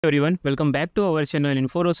Everyone, welcome back to our channel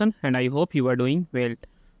InfoRosan and I hope you are doing well.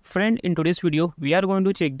 Friend, in today's video, we are going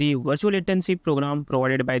to check the virtual internship program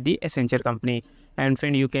provided by the Accenture company. And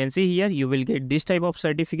friend, you can see here, you will get this type of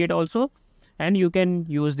certificate also. And you can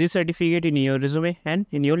use this certificate in your resume and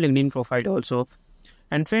in your LinkedIn profile also.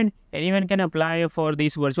 And friend, anyone can apply for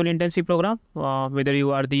this virtual internship program. Whether you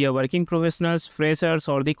are the working professionals, freshers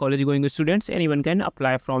or the college going students, anyone can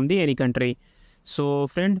apply from any country. So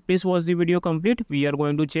friend, please watch the video complete. We are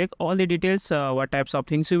going to check all the details, what types of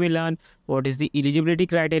things you will learn, what is the eligibility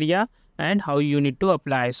criteria and how you need to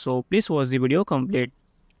apply. So please watch the video complete.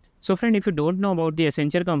 So friend, if you don't know about the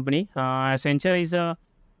Accenture company, Accenture is a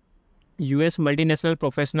US multinational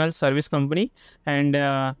professional service company and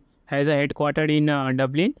has a headquartered in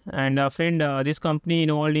Dublin. And friend, this company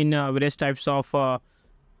involved in various types of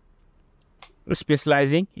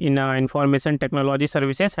specializing in information technology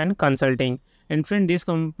services and consulting. And friend, this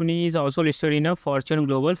company is also listed in a Fortune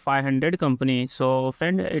Global 500 company. So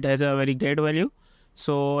friend, it has a very great value.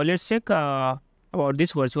 So let's check about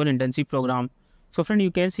this virtual internship program. So friend, you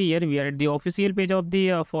can see here we are at the official page of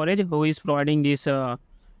the Forage, who is providing this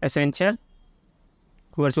Accenture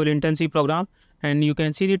virtual internship program. And you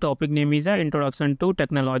can see the topic name is Introduction to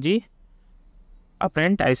Technology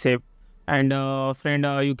Apprenticeship. And friend,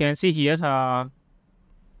 you can see here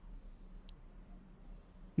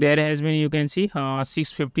there has been, you can see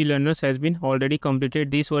 650 learners has been already completed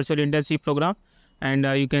this virtual internship program. And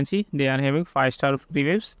you can see they are having 5-star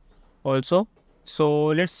reviews also. So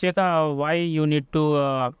let's check why you need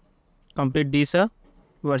to complete this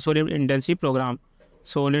virtual internship program.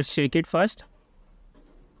 So let's check it first.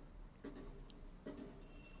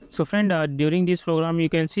 So friend, during this program, you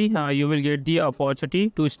can see you will get the opportunity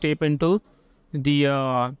to step into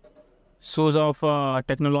the shoes of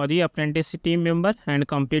technology apprentice team member and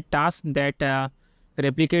complete tasks that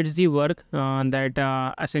replicates the work that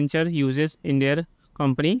Accenture uses in their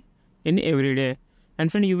company in every day.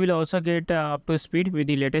 And friend, you will also get up to speed with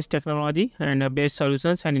the latest technology and best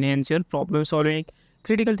solutions and enhance your problem solving,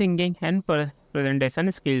 critical thinking and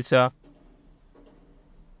presentation skills.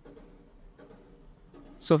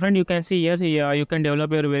 So friend, you can see here you can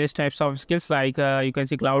develop your various types of skills like you can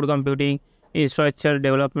see cloud computing, infrastructure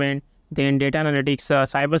development, then data analytics,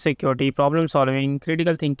 cyber security, problem solving,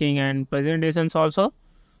 critical thinking and presentations also.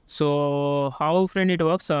 So how friend it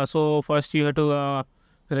works? So first you have to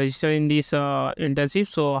register in this internship.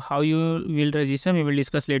 So how you will register, we will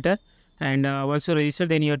discuss later. And once you register,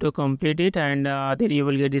 then you have to complete it and then you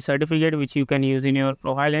will get the certificate which you can use in your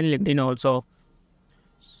profile and LinkedIn also.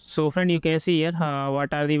 So friend, you can see here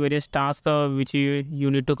what are the various tasks which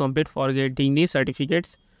you need to complete for getting the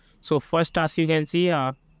certificates. So first task you can see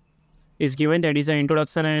is given, that is an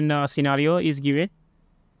introduction and scenario is given.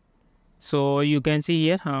 So you can see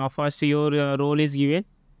here first your role is given,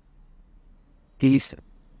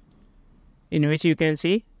 in which you can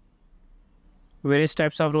see various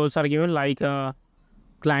types of roles are given like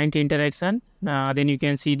client interaction, then you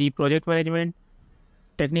can see the project management,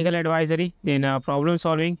 technical advisory, then problem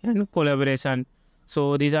solving and collaboration.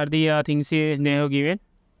 So these are the things they have given.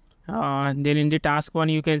 Then in the task 1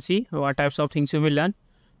 you can see what types of things you will learn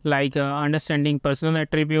like understanding personal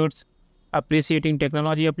attributes, appreciating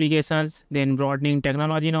technology applications, then broadening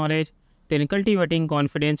technology knowledge, then cultivating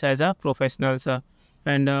confidence as a professional.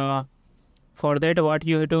 And for that what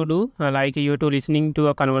you have to do, like you have to listening to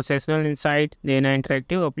a conversational insight, then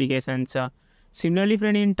interactive applications. Similarly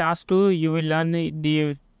friend, in task 2 you will learn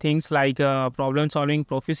the things like problem solving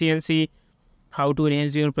proficiency, how to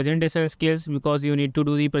enhance your presentation skills because you need to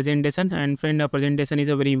do the presentation. And friend, a presentation is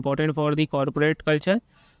a very important for the corporate culture,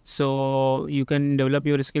 so you can develop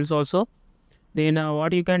your skills also. Then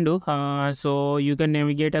what you can do, so you can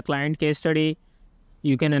navigate a client case study,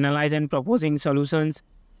 you can analyze and proposing solutions,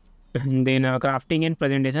 and then crafting and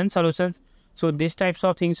presentation solutions. So these types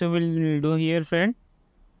of things you will do here friend.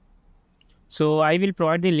 So I will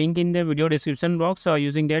provide the link in the video description box.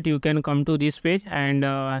 Using that you can come to this page and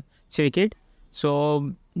check it.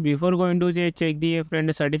 So before going to check the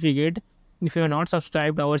friend certificate, if you are not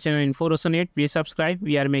subscribed our channel InfoRosan yet, please subscribe.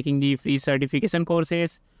 We are making the free certification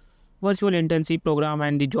courses, virtual internship program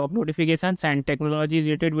and the job notifications and technology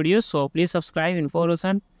related videos. So please subscribe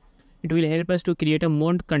InfoRosan. It will help us to create a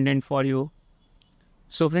more content for you.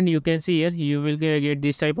 So friend, you can see here you will get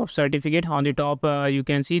this type of certificate. On the top you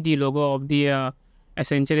can see the logo of the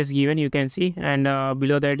Accenture is given, you can see, and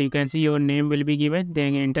below that you can see your name will be given,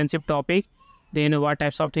 then internship topic, then what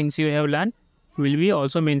types of things you have learned will be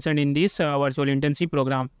also mentioned in this virtual internship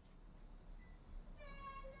program.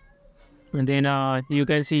 And then you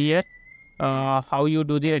can see here how you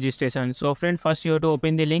do the registration. So friend, first you have to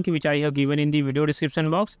open the link which I have given in the video description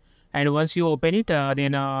box, and once you open it,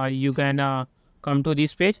 then you can come to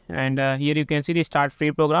this page, and here you can see the start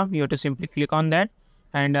free program. You have to simply click on that,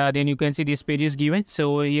 and then you can see this page is given.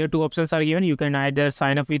 So here two options are given. You can either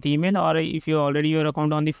sign up with email, or if you already your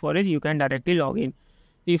account on the forage, you can directly log in.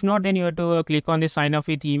 If not, then you have to click on the sign up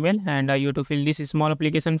with email, and you have to fill this small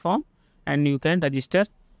application form, and you can register.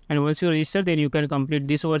 And once you register, then you can complete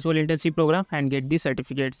this virtual internship program and get the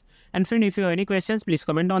certificates. And friend, if you have any questions, please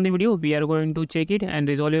comment on the video. We are going to check it and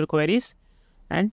resolve your queries.